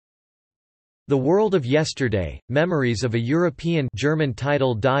The World of Yesterday, Memories of a European German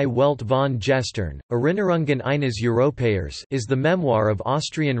title Die Welt von gestern, Erinnerungen eines Europäers is the memoir of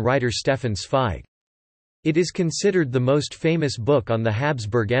Austrian writer Stefan Zweig. It is considered the most famous book on the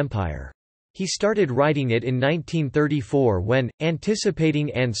Habsburg Empire. He started writing it in 1934 when, anticipating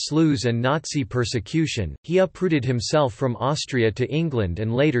Anschluss and Nazi persecution, he uprooted himself from Austria to England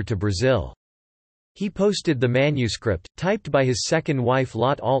and later to Brazil. He posted the manuscript, typed by his second wife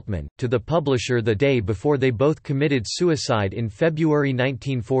Lotte Altmann, to the publisher the day before they both committed suicide in February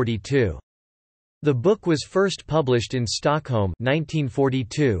 1942. The book was first published in Stockholm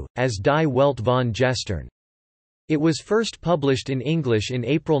 1942, as Die Welt von gestern. It was first published in English in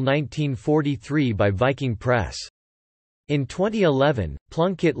April 1943 by Viking Press. In 2011,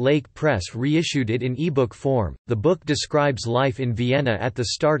 Plunkett Lake Press reissued it in ebook form. The book describes life in Vienna at the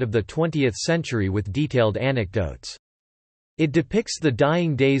start of the 20th century with detailed anecdotes. It depicts the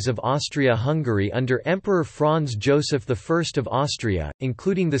dying days of Austria-Hungary under Emperor Franz Joseph I of Austria,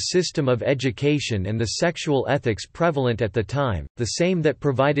 including the system of education and the sexual ethics prevalent at the time, the same that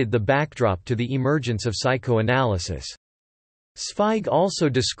provided the backdrop to the emergence of psychoanalysis. Zweig also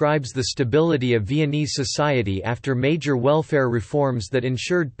describes the stability of Viennese society after major welfare reforms that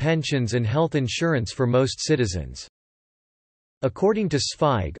ensured pensions and health insurance for most citizens. According to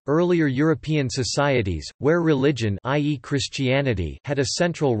Zweig, earlier European societies, where religion, i.e. Christianity, had a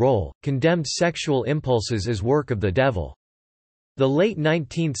central role, condemned sexual impulses as work of the devil. The late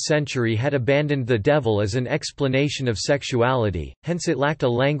 19th century had abandoned the devil as an explanation of sexuality, hence it lacked a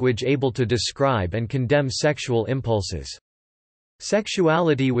language able to describe and condemn sexual impulses.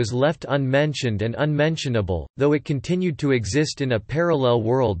 Sexuality was left unmentioned and unmentionable, though it continued to exist in a parallel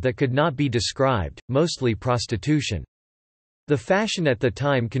world that could not be described, mostly prostitution. The fashion at the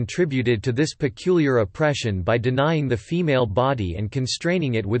time contributed to this peculiar oppression by denying the female body and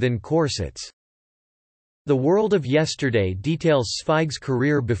constraining it within corsets. The World of Yesterday details Zweig's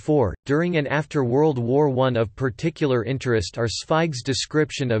career before, during and after World War I. Of particular interest are Zweig's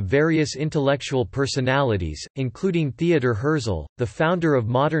description of various intellectual personalities, including Theodor Herzl, the founder of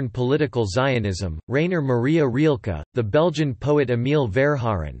modern political Zionism, Rainer Maria Rilke, the Belgian poet Émile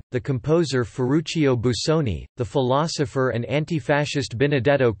Verhaeren, the composer Ferruccio Busoni, the philosopher and anti-fascist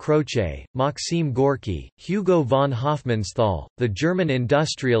Benedetto Croce, Maxim Gorky, Hugo von Hofmannsthal, the German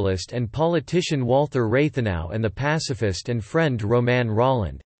industrialist and politician Walther Rathenau, and the pacifist and friend Roman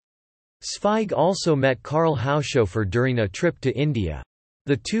Rolland. Zweig also met Karl Haushofer during a trip to India.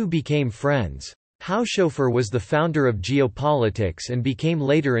 The two became friends. Haushofer was the founder of geopolitics and became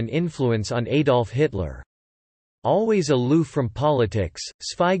later an influence on Adolf Hitler. Always aloof from politics,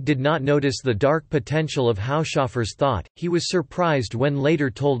 Zweig did not notice the dark potential of Haushofer's thought. He was surprised when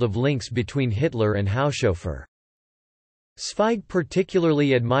later told of links between Hitler and Haushofer. Zweig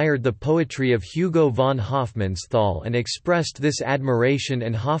particularly admired the poetry of Hugo von Hofmannsthal and expressed this admiration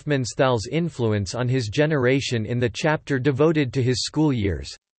and Hofmannsthal's influence on his generation in the chapter devoted to his school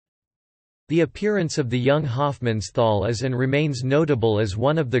years. The appearance of the young Hofmannsthal is and remains notable as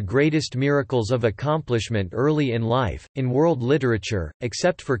one of the greatest miracles of accomplishment early in life. In world literature,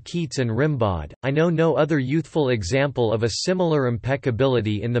 except for Keats and Rimbaud, I know no other youthful example of a similar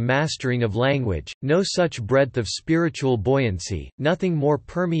impeccability in the mastering of language, no such breadth of spiritual buoyancy, nothing more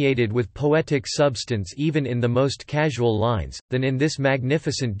permeated with poetic substance even in the most casual lines, than in this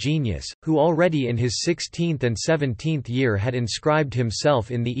magnificent genius, who already in his 16th and 17th year had inscribed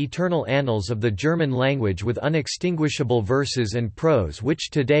himself in the eternal annals of the German language with unextinguishable verses and prose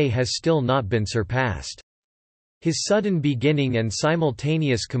which today has still not been surpassed. His sudden beginning and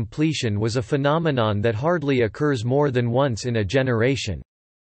simultaneous completion was a phenomenon that hardly occurs more than once in a generation.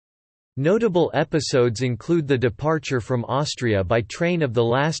 Notable episodes include the departure from Austria by train of the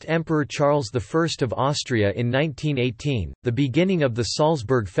last Emperor Charles I of Austria in 1918, the beginning of the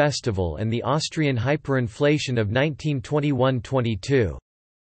Salzburg Festival and the Austrian hyperinflation of 1921–22.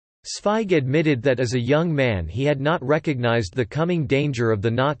 Zweig admitted that as a young man he had not recognized the coming danger of the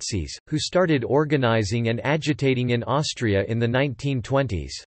Nazis, who started organizing and agitating in Austria in the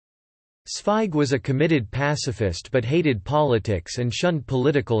 1920s. Zweig was a committed pacifist but hated politics and shunned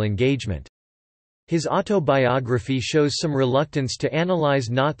political engagement. His autobiography shows some reluctance to analyze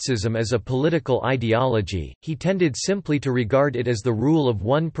Nazism as a political ideology. He tended simply to regard it as the rule of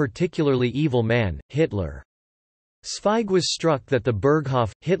one particularly evil man, Hitler. Zweig was struck that the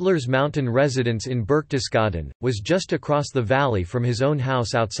Berghof, Hitler's mountain residence in Berchtesgaden, was just across the valley from his own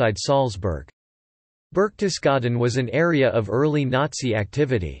house outside Salzburg. Berchtesgaden was an area of early Nazi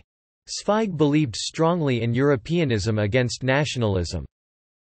activity. Zweig believed strongly in Europeanism against nationalism.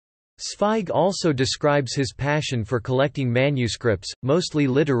 Zweig also describes his passion for collecting manuscripts, mostly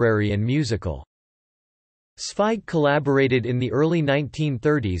literary and musical. Zweig collaborated in the early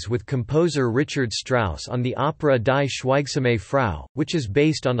 1930s with composer Richard Strauss on the opera Die Schweigsame Frau, which is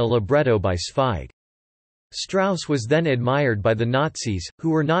based on a libretto by Zweig. Strauss was then admired by the Nazis, who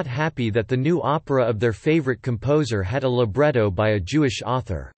were not happy that the new opera of their favorite composer had a libretto by a Jewish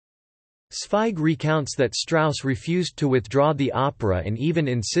author. Zweig recounts that Strauss refused to withdraw the opera and even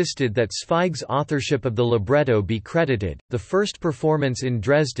insisted that Zweig's authorship of the libretto be credited. The first performance in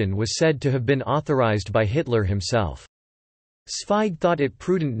Dresden was said to have been authorized by Hitler himself. Zweig thought it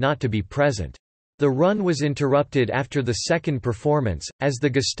prudent not to be present. The run was interrupted after the second performance, as the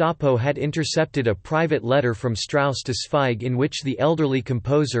Gestapo had intercepted a private letter from Strauss to Zweig in which the elderly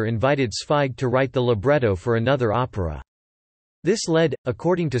composer invited Zweig to write the libretto for another opera. This led,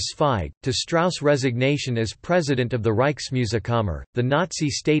 according to Zweig, to Strauss' resignation as president of the Reichsmusikkammer, the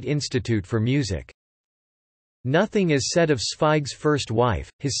Nazi state institute for music. Nothing is said of Zweig's first wife.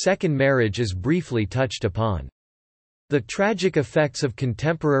 His second marriage is briefly touched upon. The tragic effects of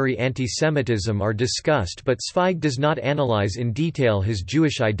contemporary antisemitism are discussed, but Zweig does not analyze in detail his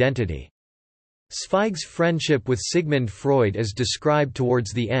Jewish identity. Zweig's friendship with Sigmund Freud is described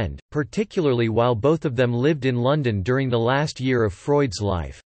towards the end, particularly while both of them lived in London during the last year of Freud's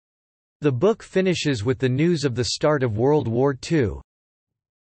life. The book finishes with the news of the start of World War II.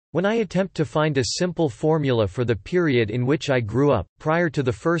 When I attempt to find a simple formula for the period in which I grew up, prior to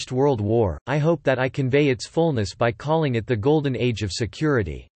the First World War, I hope that I convey its fullness by calling it the Golden Age of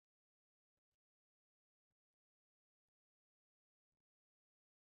Security.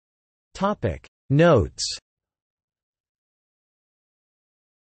 Notes.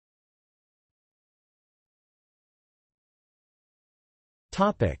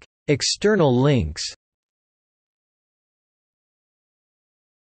 External links.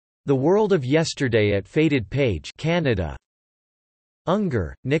 The World of Yesterday at Faded Page, Canada.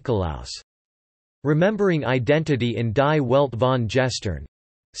 Unger, Nikolaus. Remembering Identity in Die Welt von Gestern.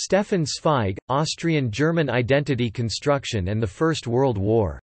 Stefan Zweig, Austrian-German Identity Construction and the First World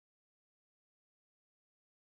War.